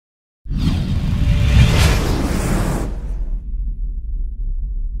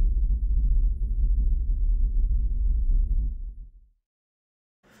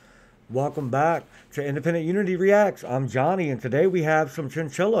Welcome back to Independent Unity Reacts. I'm Johnny, and today we have some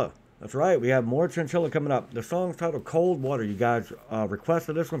Chinchilla. That's right, we have more Chinchilla coming up. The song's titled Cold Water. You guys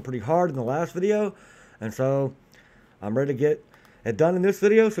requested this one pretty hard in the last video, and so I'm ready to get it done in this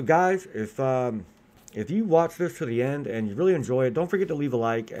video. So guys, if you watch this to the end and you really enjoy it, don't forget to leave a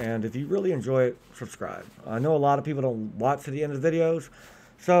like, and if you really enjoy it, subscribe. I know a lot of people don't watch to the end of the videos,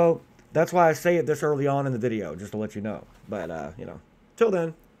 so that's why I say it this early on in the video, just to let you know. But, you know, till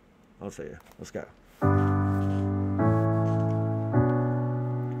then, I'll see you. Let's go. Had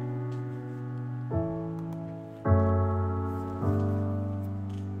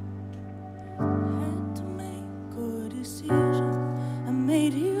to make a decision. I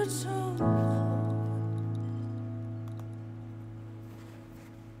made it so hard.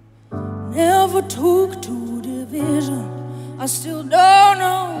 Never took to division. I still don't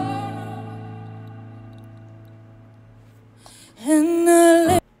know. And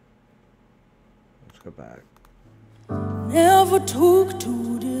Go back. never took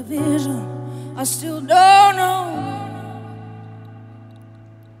to division. I still don't know.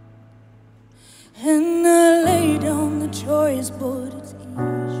 And I lay down the choice, but it's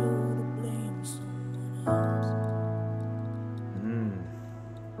easier to blame someone else.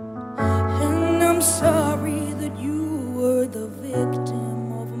 And I'm sorry that you were the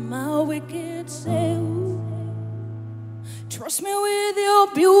victim of my wicked self. Trust me with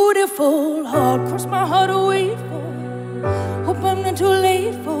your beautiful heart. Cross my heart to wait for you. Hope I'm not too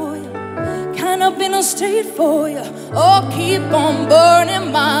late for you. Kind of been a state for you. Oh, keep on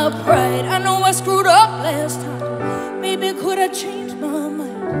burning my pride. I know I screwed up last time. Maybe could I change my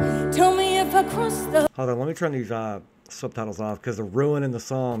mind? Tell me if I crossed the... Hold on, let me turn these subtitles off because they're ruining the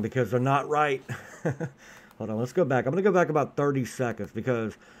song because they're not right. Hold on, let's go back. I'm going to go back about 30 seconds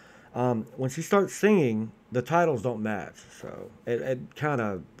because when she starts singing, the titles don't match. So it kind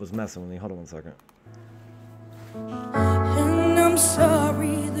of was messing with me. Hold on one second. And I'm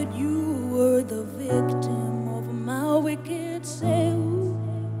sorry that you were the victim of my wicked self.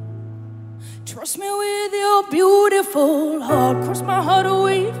 Trust me with your beautiful heart. Cross my heart to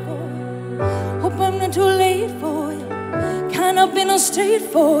wait for you. Hope I'm not too late for you. Kind of been a state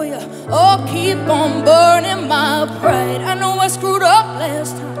for you. Oh, keep on burning my pride. I know I screwed up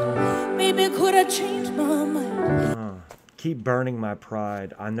last time. Maybe could I change my mind? Keep burning my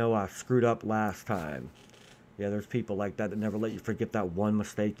pride. I know I screwed up last time. Yeah, there's people like that never let you forget that one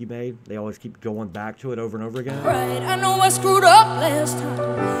mistake you made. They always keep going back to it over and over again. Right, I know I screwed up last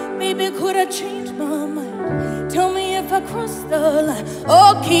time. Maybe could I change my mind? Tell me if I crossed the line.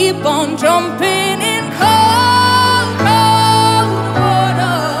 Oh, keep on jumping in cold, cold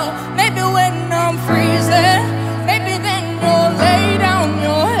water. Maybe when I'm freezing, maybe then you'll lay down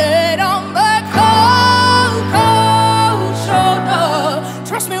your head on my cold, cold shoulder.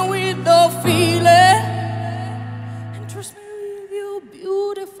 Trust me with the feeling. Trust me with your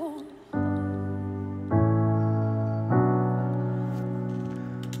beautiful.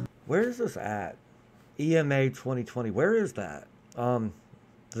 Where is this at? EMA 2020. Where is that? Does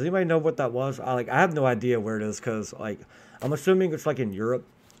anybody know what that was? I have no idea where it is because I'm assuming it's like in Europe.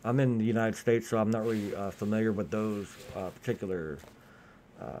 I'm in the United States, so I'm not really familiar with those particular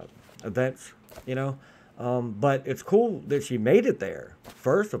events, you know. But it's cool that she made it there,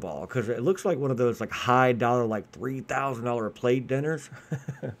 first of all, because it looks like one of those like high dollar, like $3,000 plate dinners,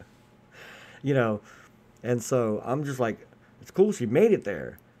 you know. And so I'm just like, it's cool she made it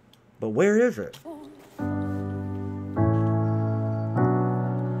there, but where is it?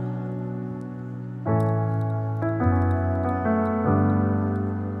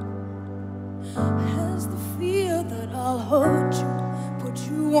 Has the fear that I'll hurt you put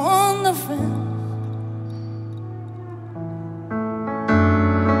you on the fence?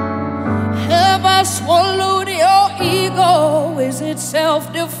 Have I swallowed your ego? Is it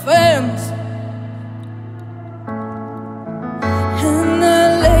self-defense? And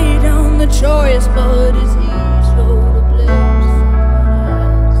I lay down the choice, but it's easier to blame someone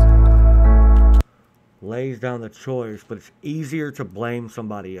else. Lays down the choice, but it's easier to blame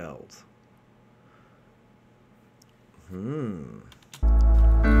somebody else. And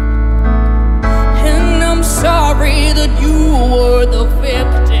I'm sorry that you were the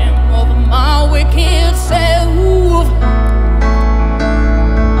victim of my wicked self.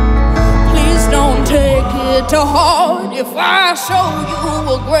 Please don't take it to heart if I show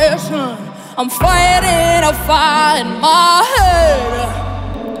you aggression. I'm fighting a fight in my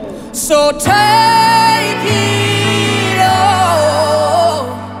head. So take it all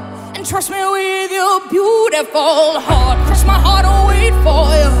and trust me with your beautiful heart. Cross my heart and wait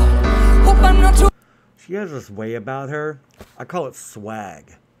for you. Hope I'm not too... She has this way about her. I call it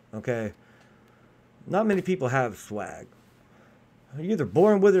swag. Okay? Not many people have swag. You're either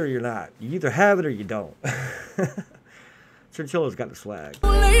born with it or you're not. You either have it or you don't. Chinchilla's got the swag.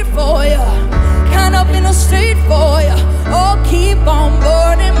 Late for ya, kind of in a state for ya. Oh, keep on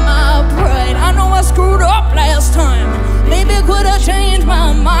burning my pride. I know I screwed up last time. Maybe could have changed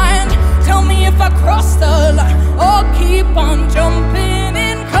my mind. Tell me if I crossed the line. Oh, keep on jumping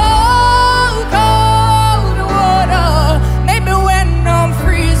in cold, cold water. Maybe when I'm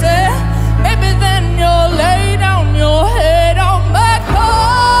freezing, maybe then you'll lay down your head on my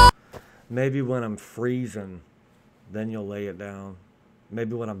cold. Maybe when I'm freezing, then you'll lay it down.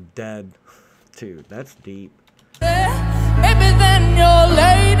 Maybe when I'm dead. Dude, that's deep. Maybe then you'll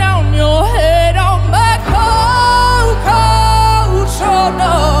lay down your head on my cold, cold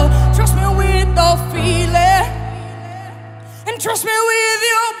shoulder. Trust me with the feeling, and trust me with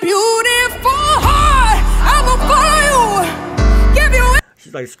your beautiful heart. I will follow you, give you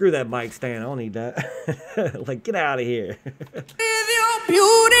She's like, screw that mic stand. I don't need that. Like, get out of here. with your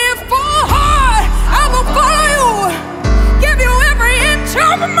beautiful heart. I will follow you, give you every inch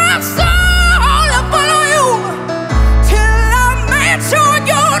of my soul. I follow you till I make sure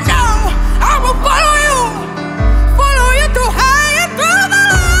you know. I will follow you through high and through the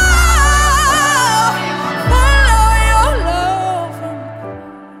low. Follow your love.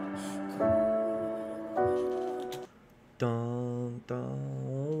 Dun,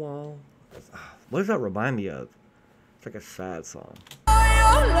 dun, wow. What does that remind me of? It's like a sad song. Follow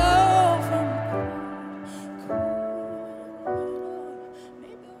your love.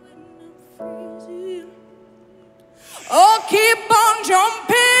 Oh, keep on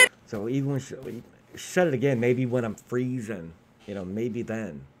jumping. So even when she said it again, maybe when I'm freezing, you know, maybe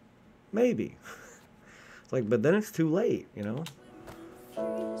then. Maybe. It's like, but then it's too late, you know?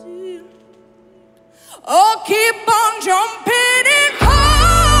 Oh, keep on jumping in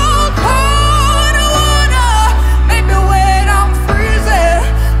cold, cold water. Maybe when I'm freezing,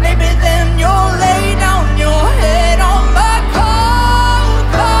 maybe then you'll lay down your head on my cold,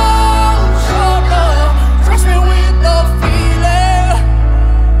 cold shoulder. Trust me with the feeling,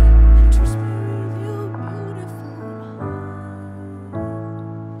 trust me with your beautiful.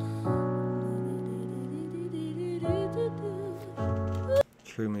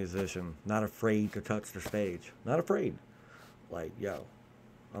 True musician. Not afraid to touch the stage. Not afraid. Like, yo,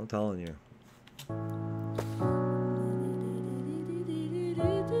 I'm telling you.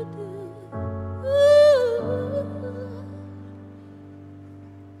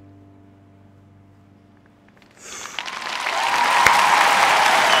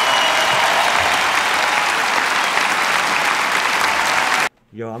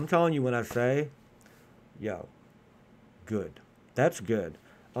 Yo, I'm telling you when I say, yo, good. That's good.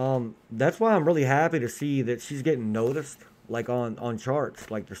 That's why I'm really happy to see that she's getting noticed, like on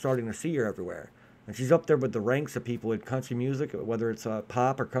charts. Like they're starting to see her everywhere, and she's up there with the ranks of people in country music, whether it's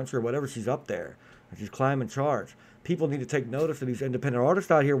pop or country or whatever. She's up there, and she's climbing charts. People need to take notice of these independent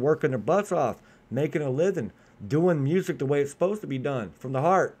artists out here working their butts off, making a living, doing music the way it's supposed to be done, from the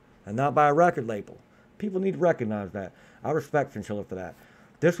heart, and not by a record label. People need to recognize that. I respect Chinchilla for that.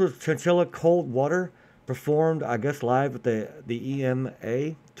 This was Chinchilla Cold Water, performed, I guess, live at the EMA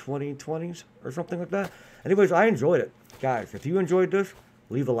 2020s or something like that. Anyways, I enjoyed it. Guys, if you enjoyed this,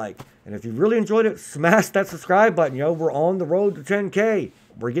 leave a like. And if you really enjoyed it, smash that subscribe button, yo. We're on the road to 10K.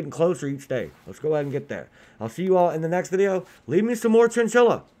 We're getting closer each day. Let's go ahead and get there. I'll see you all in the next video. Leave me some more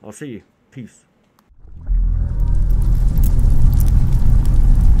Chinchilla. I'll see you. Peace.